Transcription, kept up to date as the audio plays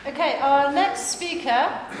Okay, our next speaker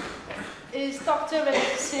is Dr.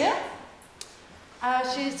 Rebecca Sear.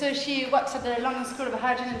 She works at the London School of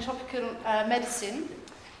Hygiene and Tropical Medicine.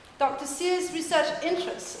 Dr. Sear's research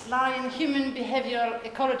interests lie in human behavioral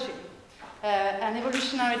ecology and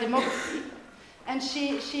evolutionary demography. And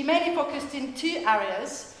she mainly focused in two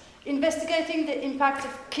areas: investigating the impact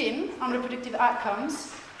of kin on reproductive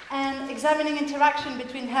outcomes and examining interaction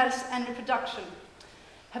between health and reproduction.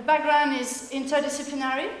 Her background is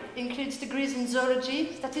interdisciplinary, includes degrees in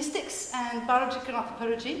zoology, statistics, and biological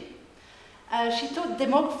anthropology. She taught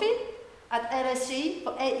demography at LSE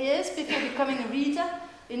for 8 years before becoming a reader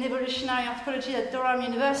in evolutionary anthropology at Durham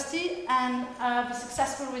University and was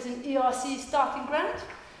successful with an ERC starting grant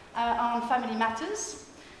on family matters.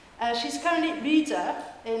 She's currently reader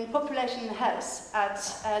in population health at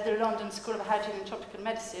the London School of Hygiene and Tropical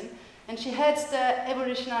Medicine, and she heads the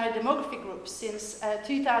evolutionary demography group since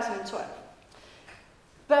 2012.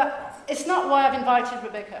 But it's not why I've invited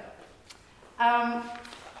Rebecca.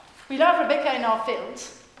 We love Rebecca in our field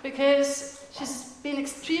because she's been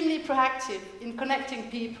extremely proactive in connecting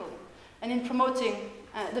people and in promoting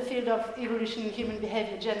the field of evolution and human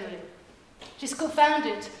behavior generally. She's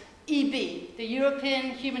co-founded EB, the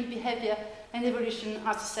European Human Behavior and Evolution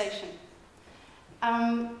Association.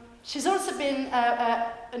 She's also been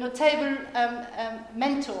a notable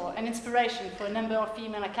mentor and inspiration for a number of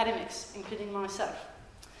female academics, including myself.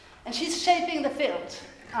 And she's shaping the field,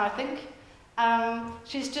 I think.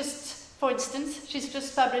 She's just, for instance, she's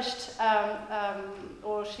just published,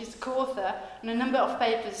 or she's co-author on a number of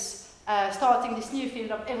papers starting this new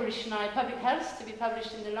field of evolutionary public health to be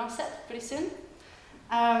published in the Lancet pretty soon.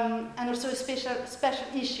 And also a special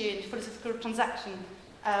issue in Philosophical Transaction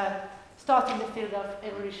starting the field of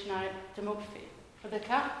evolutionary demography.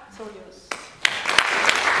 Rebecca, it's all yours.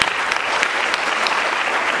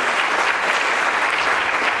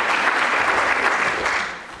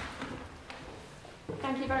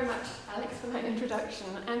 Thank you very much, Alex, for that introduction,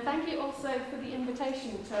 and thank you also for the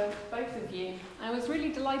invitation to both of you. I was really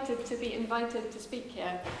delighted to be invited to speak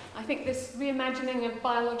here. I think this reimagining of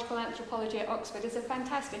biological anthropology at Oxford is a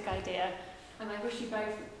fantastic idea, and I wish you both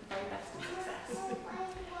the very best of success.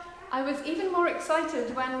 I was even more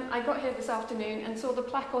excited when I got here this afternoon and saw the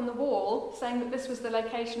plaque on the wall saying that this was the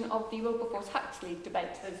location of the Wilberforce-Huxley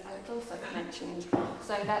debate, as Alex also mentioned.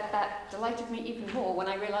 So that delighted me even more when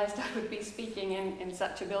I realised I would be speaking in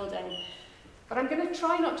such a building. But I'm going to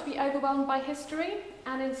try not to be overwhelmed by history,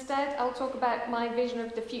 and instead I'll talk about my vision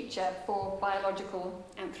of the future for biological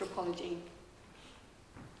anthropology.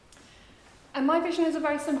 And my vision is a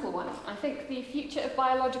very simple one. I think the future of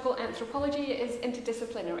biological anthropology is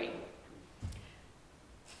interdisciplinary.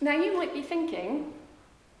 Now you might be thinking,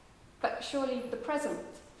 but surely the present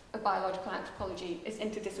of biological anthropology is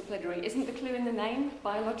interdisciplinary. Isn't the clue in the name,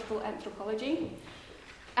 biological anthropology?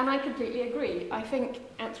 And I completely agree. I think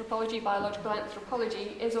anthropology, biological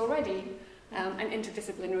anthropology, is already an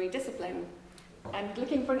interdisciplinary discipline. And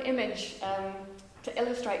looking for an image to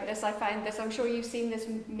illustrate this, I found this. I'm sure you've seen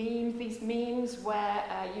these memes where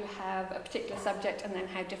you have a particular subject and then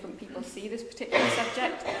how different people see this particular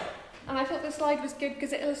subject. And I thought this slide was good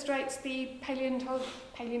because it illustrates the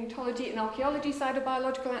paleontology and archaeology side of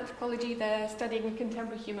biological anthropology. They're studying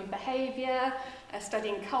contemporary human behaviour,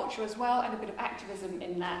 studying culture as well, and a bit of activism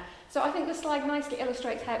in there. So I think this slide nicely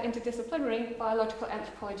illustrates how interdisciplinary biological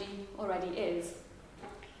anthropology already is.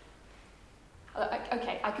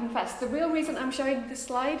 Okay, I confess, the real reason I'm showing this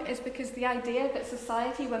slide is because the idea that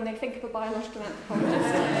society, when they think of a biological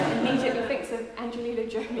anthropologist, immediately thinks of Angelina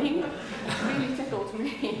Jolie really tickled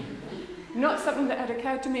me. Not something that had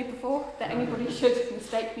occurred to me before, that anybody should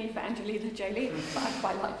mistake me for Angelina Jolie, but I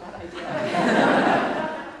quite like that idea.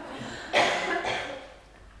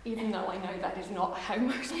 Even though I know that is not how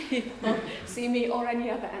most people see me or any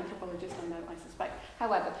other anthropologist I know, I suspect.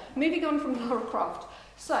 However, moving on from Laura Croft.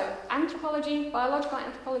 So, anthropology, biological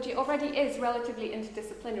anthropology already is relatively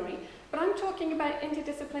interdisciplinary, but I'm talking about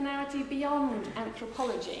interdisciplinarity beyond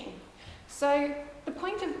anthropology. So, the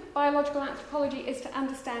point of biological anthropology is to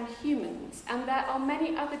understand humans, and there are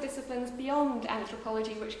many other disciplines beyond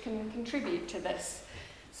anthropology which can contribute to this.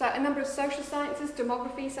 So, a number of social sciences,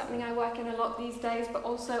 demography, something I work in a lot these days, but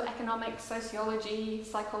also economics, sociology,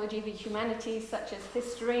 psychology, the humanities, such as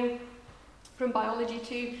history, from biology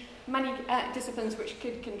to many disciplines which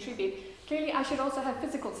could contribute. Clearly, I should also have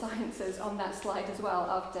physical sciences on that slide as well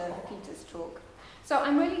after Peter's talk. So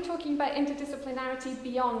I'm really talking about interdisciplinarity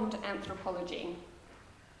beyond anthropology.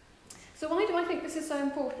 So why do I think this is so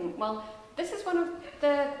important? Well, This is one of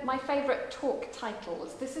my favourite talk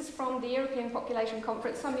titles. This is from the European Population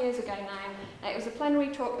Conference some years ago now. It was a plenary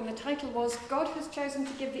talk and the title was "God has chosen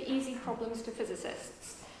to give the easy problems to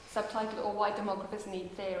physicists," subtitled, or "Why Demographers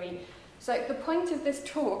Need Theory." So the point of this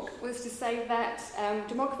talk was to say that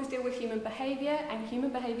demographers deal with human behaviour, and human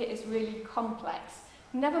behaviour is really complex.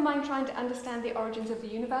 Never mind trying to understand the origins of the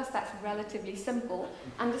universe, that's relatively simple.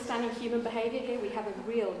 Understanding human behaviour, here we have a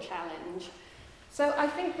real challenge. So I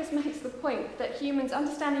think this makes the point that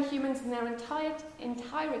understanding humans in their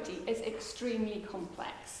entirety is extremely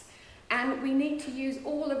complex. And we need to use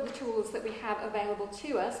all of the tools that we have available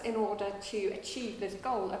to us in order to achieve this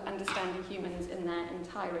goal of understanding humans in their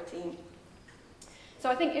entirety. So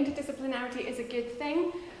I think interdisciplinarity is a good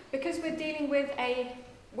thing because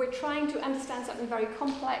we're trying to understand something very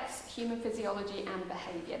complex, human physiology and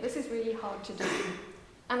behaviour. This is really hard to do.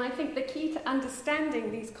 And I think the key to understanding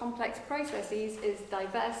these complex processes is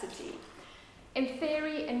diversity. In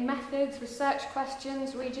theory, in methods, research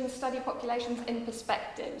questions, regions, study populations, in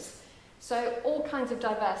perspectives. So all kinds of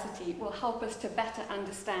diversity will help us to better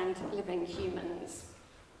understand living humans.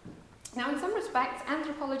 Now, in some respects,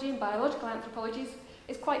 anthropology and biological anthropology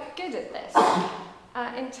is quite good at this.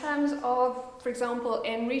 In terms of, for example,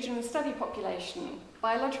 in region and study population,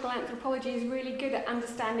 biological anthropology is really good at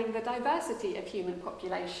understanding the diversity of human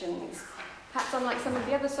populations. Perhaps unlike some of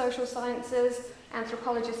the other social sciences,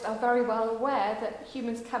 anthropologists are very well aware that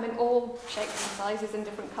humans come in all shapes and sizes and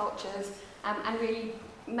different cultures, and really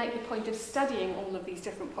make the point of studying all of these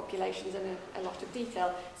different populations in a lot of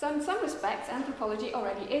detail. So in some respects, anthropology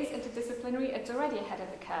already is interdisciplinary, it's already ahead of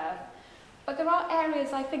the curve. But there are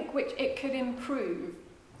areas, I think, which it could improve.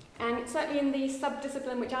 And certainly in the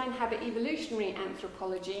subdiscipline which I inhabit, evolutionary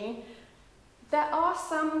anthropology, there are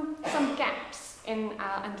some gaps in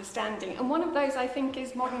our understanding. And one of those, I think,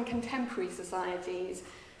 is modern contemporary societies.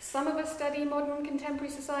 Some of us study modern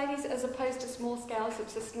contemporary societies as opposed to small-scale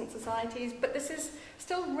subsistence societies, but this is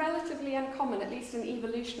still relatively uncommon, at least in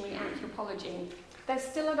evolutionary anthropology. There's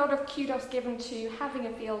still a lot of kudos given to having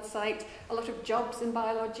a field site. A lot of jobs in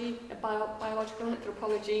biological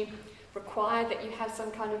anthropology require that you have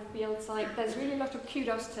some kind of field site. There's really a lot of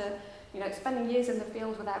kudos to spending years in the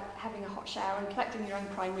field without having a hot shower and collecting your own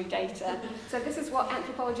primary data. So this is what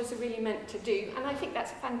anthropologists are really meant to do. And I think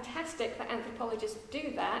that's fantastic that anthropologists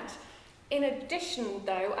do that. In addition,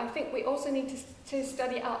 though, I think we also need to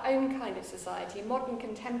study our own kind of society, modern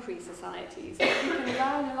contemporary societies. We can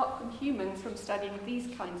learn a lot from humans from studying these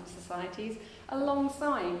kinds of societies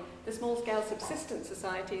alongside the small-scale subsistence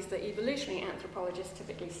societies that evolutionary anthropologists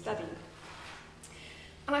typically study.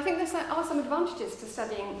 And I think there are some advantages to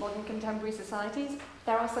studying modern contemporary societies.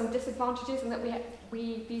 There are some disadvantages in that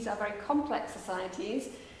these are very complex societies,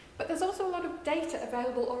 but there's also a lot of data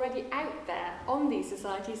available already out there on these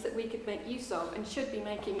societies that we could make use of and should be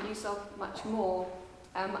making use of much more.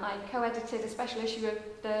 I co-edited a special issue of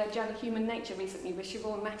the journal Human Nature recently with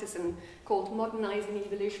Siobhan Mattison called Modernising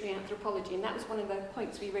Evolutionary Anthropology, and that was one of the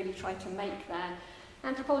points we really tried to make there.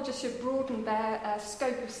 Anthropologists should broaden their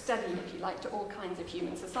scope of study, if you like, to all kinds of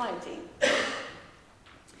human society.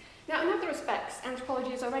 Now, in other respects,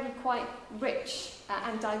 anthropology is already quite rich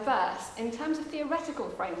and diverse. In terms of theoretical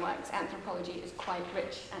frameworks, anthropology is quite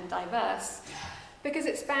rich and diverse because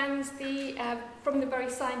it spans from the very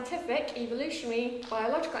scientific, evolutionary,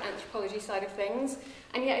 biological anthropology side of things,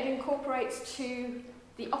 and yet it incorporates to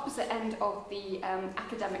the opposite end of the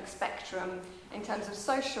academic spectrum in terms of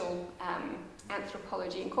social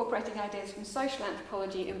anthropology, incorporating ideas from social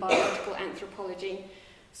anthropology and biological anthropology.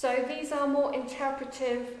 So these are more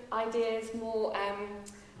interpretive ideas, more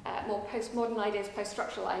postmodern ideas,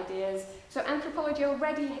 post-structural ideas. So anthropology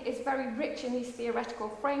already is very rich in these theoretical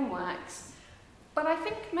frameworks, but I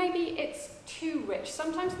think maybe it's too rich.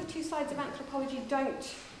 Sometimes the two sides of anthropology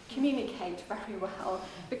don't communicate very well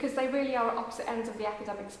because they really are at opposite ends of the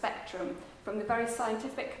academic spectrum, from the very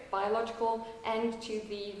scientific, biological end to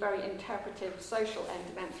the very interpretive, social end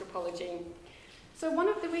of anthropology. So one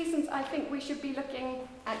of the reasons I think we should be looking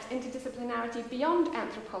at interdisciplinarity beyond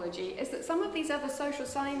anthropology is that some of these other social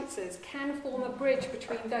sciences can form a bridge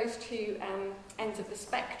between those two ends of the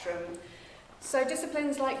spectrum. So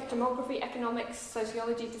disciplines like demography, economics,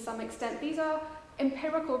 sociology to some extent, these are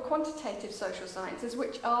empirical quantitative social sciences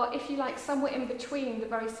which are, if you like, somewhere in between the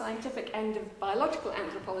very scientific end of biological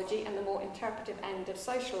anthropology and the more interpretive end of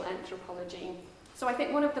social anthropology. So I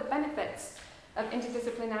think one of the benefits of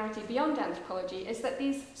interdisciplinarity beyond anthropology is that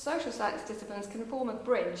these social science disciplines can form a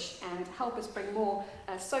bridge and help us bring more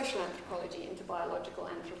social anthropology into biological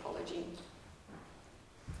anthropology.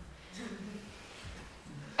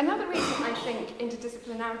 Another reason I think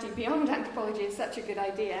interdisciplinarity beyond anthropology is such a good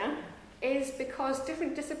idea is because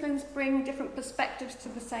different disciplines bring different perspectives to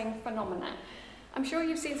the same phenomena. I'm sure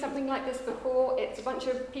you've seen something like this before. It's a bunch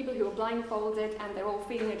of people who are blindfolded and they're all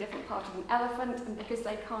feeling a different part of an elephant, and because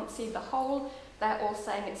they can't see the whole, they're all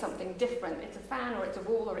saying it's something different. It's a fan or it's a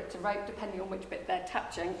wall or it's a rope, depending on which bit they're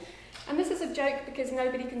touching. And this is a joke because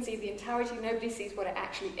nobody can see the entirety, nobody sees what it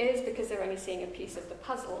actually is because they're only seeing a piece of the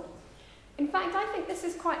puzzle. In fact, I think this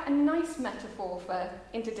is quite a nice metaphor for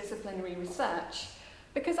interdisciplinary research,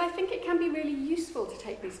 because I think it can be really useful to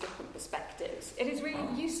take these different perspectives. It is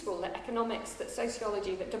really useful that economics, that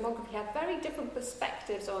sociology, that demography have very different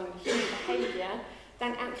perspectives on human behaviour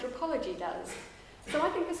than anthropology does. So I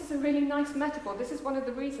think this is a really nice metaphor. This is one of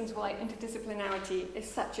the reasons why interdisciplinarity is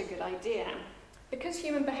such a good idea. Because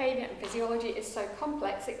human behaviour and physiology is so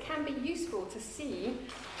complex, it can be useful to see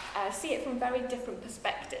it from very different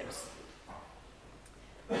perspectives.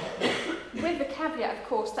 With the caveat, of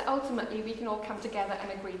course, that ultimately we can all come together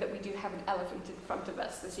and agree that we do have an elephant in front of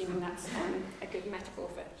us, assuming that's a good metaphor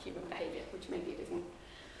for human behaviour, which maybe it isn't.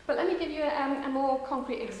 But let me give you a more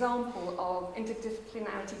concrete example of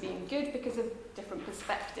interdisciplinarity being good because of different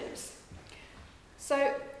perspectives.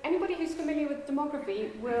 So anybody who's familiar with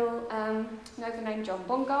demography will know the name John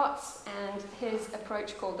Bongartz and his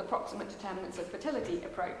approach called the proximate determinants of fertility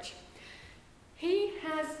approach. He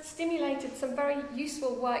has stimulated some very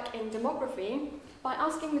useful work in demography by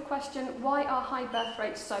asking the question, why are high birth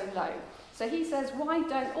rates so low? So he says, why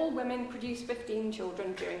don't all women produce 15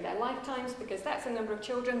 children during their lifetimes? Because that's the number of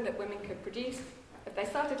children that women could produce if they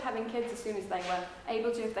started having kids as soon as they were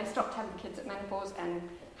able to, if they stopped having kids at menopause and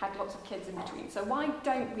had lots of kids in between. So why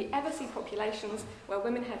don't we ever see populations where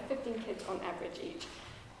women have 15 kids on average each?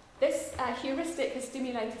 This heuristic has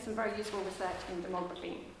stimulated some very useful research in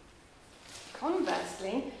demography.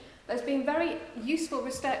 Conversely, there's been very useful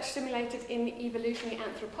research stimulated in evolutionary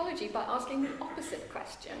anthropology by asking the opposite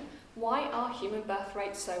question: why are human birth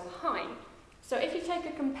rates so high? So if you take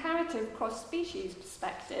a comparative cross-species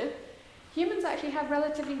perspective, humans actually have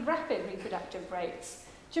relatively rapid reproductive rates.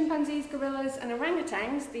 Chimpanzees, gorillas and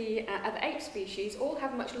orangutans, the other ape species, all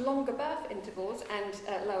have much longer birth intervals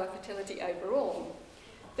and lower fertility overall.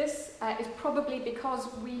 This is probably because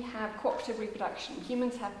we have cooperative reproduction.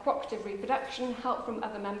 Humans have cooperative reproduction, help from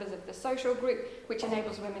other members of the social group, which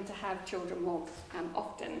enables women to have children more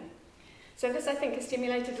often. So this, I think, has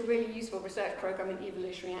stimulated a really useful research program in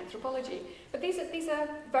evolutionary anthropology. But these are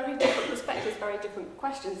very different perspectives, very different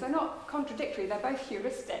questions. They're not contradictory, they're both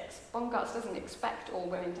heuristics. Bongartz doesn't expect all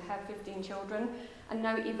women to have 15 children, and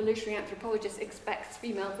no evolutionary anthropologist expects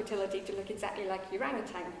female fertility to look exactly like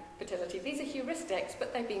orangutan fertility. These are heuristics,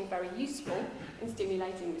 but they've been very useful in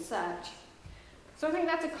stimulating research. So I think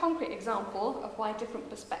that's a concrete example of why different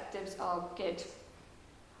perspectives are good.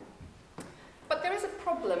 But there is a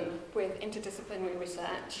problem with interdisciplinary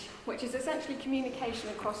research, which is essentially communication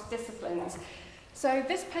across disciplines. So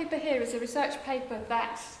this paper here is a research paper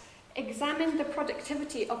that examined the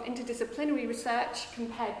productivity of interdisciplinary research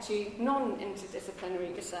compared to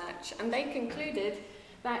non-interdisciplinary research. And they concluded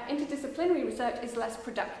that interdisciplinary research is less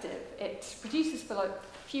productive. It produces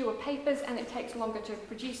fewer papers and it takes longer to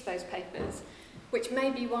produce those papers, which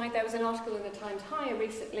may be why there was an article in the Times Higher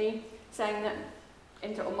recently saying that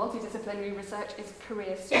inter or multidisciplinary research is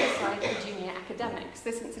career suicide for junior academics.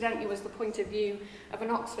 This, incidentally, was the point of view of an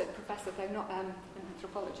Oxford professor, though not an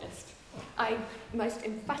anthropologist. I most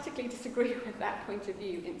emphatically disagree with that point of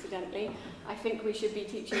view, incidentally. I think we should be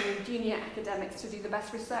teaching junior academics to do the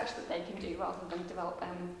best research that they can do rather than develop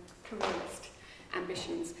careerist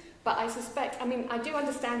ambitions. But I suspect, I do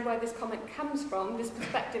understand where this comment comes from, this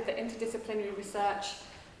perspective that interdisciplinary research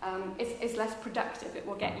is less productive. It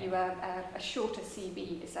will get you a shorter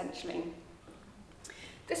CV, essentially.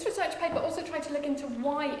 This research paper also tried to look into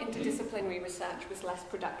why interdisciplinary research was less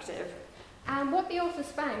productive. And what the authors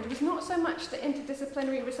found was not so much that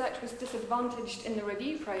interdisciplinary research was disadvantaged in the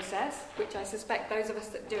review process, which I suspect those of us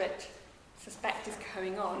that do it suspect is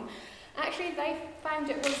going on. Actually, they found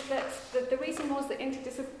it was that the reason was that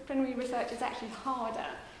interdisciplinary research is actually harder.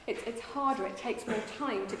 It's harder, it takes more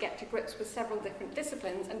time to get to grips with several different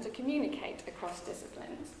disciplines and to communicate across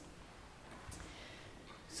disciplines.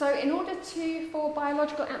 So in order for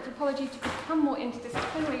biological anthropology to become more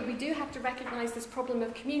interdisciplinary, we do have to recognise this problem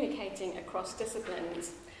of communicating across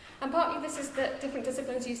disciplines. And partly this is that different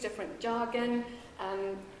disciplines use different jargon.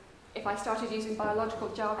 If I started using biological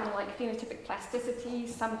jargon like phenotypic plasticity,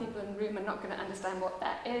 some people in the room are not going to understand what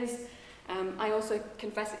that is. I also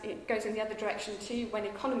confess it goes in the other direction too. When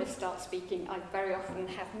economists start speaking, I very often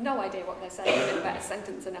have no idea what they're saying in about a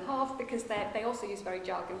sentence and a half because they also use very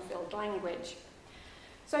jargon-filled language.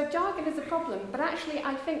 So jargon is a problem, but actually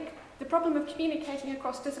I think the problem of communicating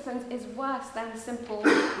across disciplines is worse than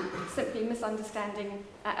simply misunderstanding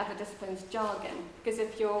other disciplines' jargon. Because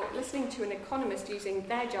if you're listening to an economist using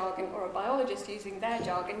their jargon or a biologist using their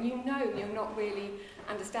jargon, you know you're not really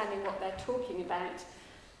understanding what they're talking about.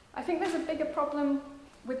 I think there's a bigger problem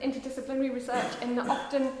with interdisciplinary research in that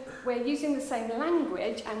often we're using the same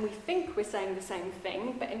language and we think we're saying the same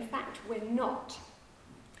thing, but in fact we're not.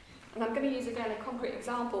 And I'm going to use again a concrete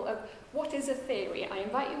example of what is a theory. I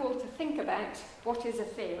invite you all to think about what is a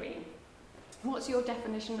theory. What's your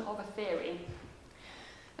definition of a theory?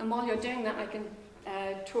 And while you're doing that, I can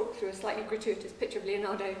talk through a slightly gratuitous picture of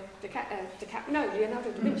Leonardo da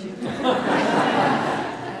Vinci.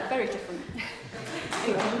 Very different.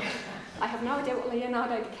 Anyway, I have no idea what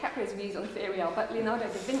Leonardo DiCaprio's views on theory are, but Leonardo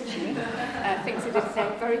da Vinci thinks it is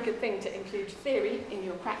a very good thing to include theory in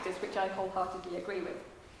your practice, which I wholeheartedly agree with.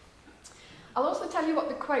 I'll also tell you what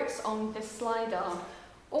the quotes on this slide are.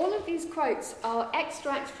 All of these quotes are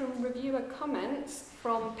extracts from reviewer comments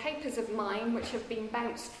from papers of mine which have been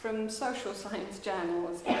bounced from social science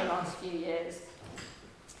journals in the last few years.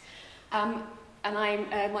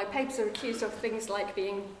 My papers are accused of things like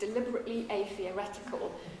being deliberately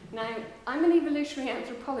atheoretical. Now, I'm an evolutionary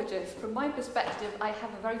anthropologist. From my perspective, I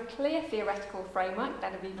have a very clear theoretical framework,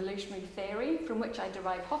 that of evolutionary theory, from which I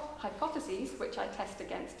derive hypotheses, which I test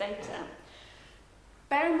against data.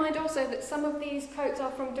 Bear in mind also that some of these quotes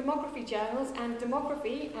are from demography journals, and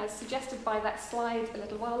demography, as suggested by that slide a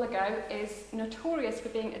little while ago, is notorious for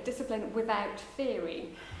being a discipline without theory.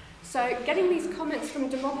 So getting these comments from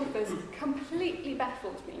demographers completely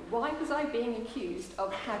baffled me. Why was I being accused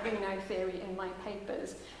of having no theory in my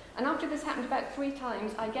papers? And after this happened about 3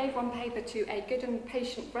 times, I gave one paper to a good and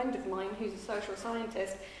patient friend of mine who's a social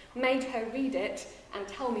scientist, made her read it and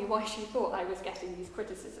tell me why she thought I was getting these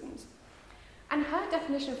criticisms. And her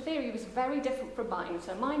definition of theory was very different from mine.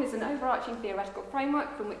 So mine is an overarching theoretical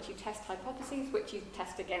framework from which you test hypotheses, which you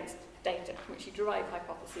test against data, from which you derive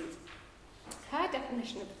hypotheses. Her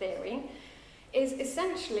definition of theory is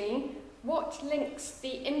essentially what links the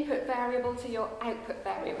input variable to your output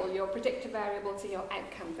variable, your predictor variable to your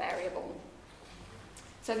outcome variable.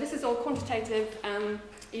 So this is all quantitative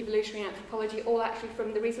evolutionary anthropology, all actually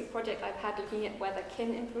from the recent project I've had looking at whether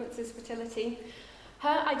kin influences fertility.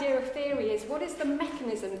 Her idea of theory is what is the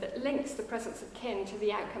mechanism that links the presence of kin to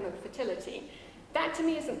the outcome of fertility? That to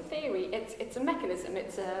me isn't theory, it's a mechanism,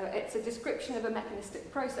 it's a description of a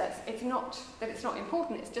mechanistic process. It's not that it's not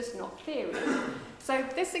important, it's just not theory. So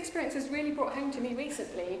this experience has really brought home to me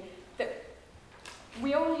recently that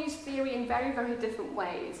we all use theory in very, very different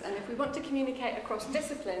ways, and if we want to communicate across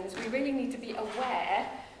disciplines, we really need to be aware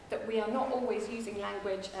that we are not always using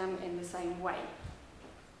language in the same way.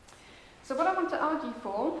 So what I want to argue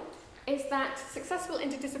for is that successful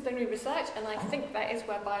interdisciplinary research, and I think that is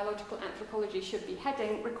where biological anthropology should be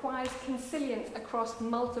heading, requires consilience across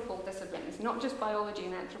multiple disciplines, not just biology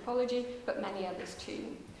and anthropology, but many others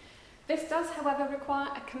too. This does, however, require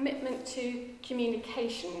a commitment to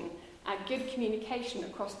communication, good communication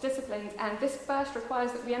across disciplines, and this first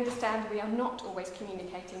requires that we understand we are not always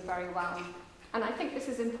communicating very well. And I think this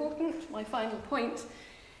is important, my final point,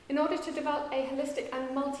 in order to develop a holistic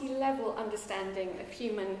and multi-level understanding of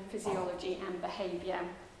human physiology and behaviour.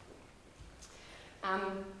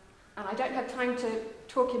 And I don't have time to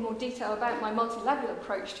talk in more detail about my multi-level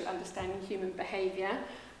approach to understanding human behaviour.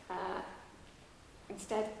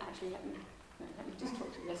 Instead, actually, let me just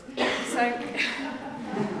talk through this. So,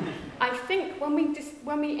 I think when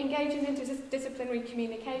we engage in interdisciplinary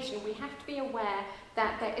communication, we have to be aware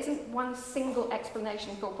that there isn't one single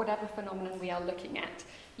explanation for whatever phenomenon we are looking at.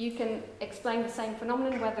 You can explain the same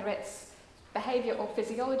phenomenon, whether it's behaviour or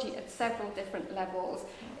physiology, at several different levels.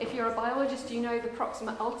 If you're a biologist, you know the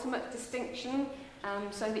proximate-ultimate distinction,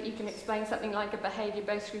 so that you can explain something like a behaviour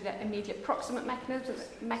both through the immediate proximate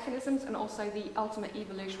mechanisms and also the ultimate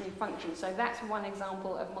evolutionary function. So that's one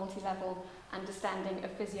example of multi-level understanding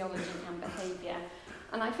of physiology and behaviour.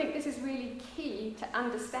 And I think this is really key to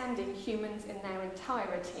understanding humans in their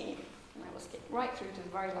entirety. And I will skip right through to the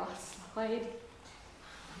very last slide.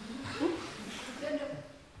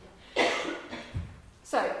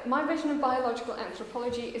 So, my vision of biological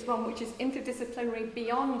anthropology is one which is interdisciplinary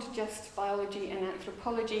beyond just biology and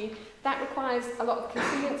anthropology. That requires a lot of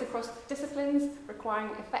consilience across disciplines, requiring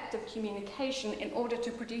effective communication in order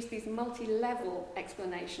to produce these multi-level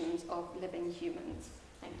explanations of living humans.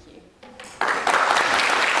 Thank you.